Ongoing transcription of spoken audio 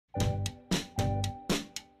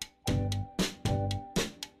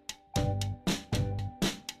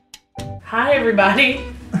Hi everybody.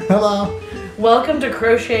 Hello. Welcome to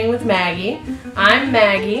Crocheting with Maggie. I'm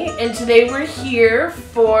Maggie, and today we're here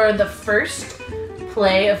for the first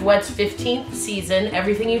play of what's 15th season,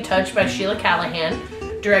 Everything You Touch by Sheila Callahan,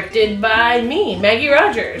 directed by me, Maggie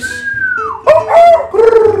Rogers.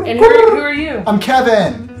 And who are you? I'm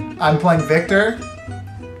Kevin. I'm playing Victor.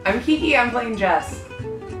 I'm Kiki, I'm playing Jess.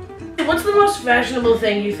 What's the most fashionable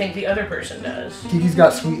thing you think the other person does? Kiki's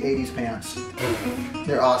got sweet 80s pants.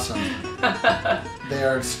 They're awesome. They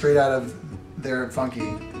are straight out of, they're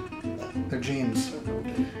funky. They're jeans.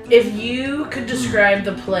 If you could describe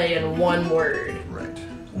the play in one word, Right.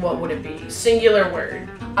 what would it be? Singular word.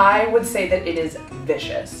 I would say that it is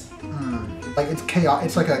vicious. Like it's chaotic.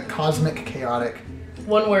 It's like a cosmic chaotic.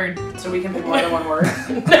 One word. So we can pick more than one word.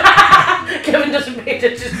 Kevin doesn't pay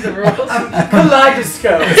attention to the rules.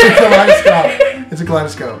 Kaleidoscope. It's a kaleidoscope. It's a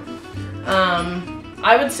kaleidoscope.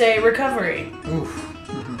 I would say recovery. Oof.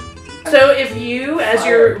 So if you, as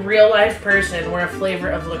your real life person, were a flavor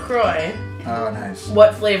of LaCroix, Oh, nice.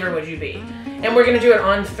 what flavor would you be? And we're gonna do it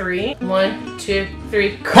on three. 1, 2,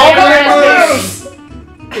 3. Pamplemousse!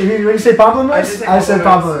 What did you say, pamplemousse? I said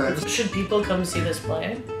pamplemousse. Should people come see this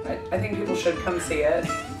play? I think people should come see it.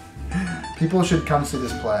 People should come see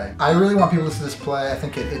this play. I really want people to see this play. I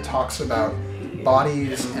think it talks about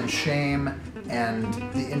bodies and shame and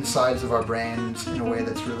the insides of our brains in a way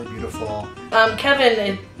that's really beautiful.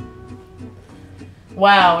 Kevin,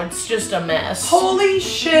 wow, it's just a mess. Holy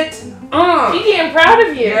shit! Kiki, I'm proud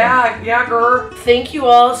of you. Yeah, girl. Thank you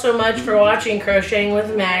all so much for watching Crocheting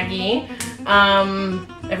with Maggie.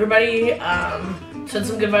 Everybody, send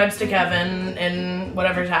some good vibes to Kevin and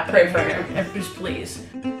whatever's happening Pray for here. Please.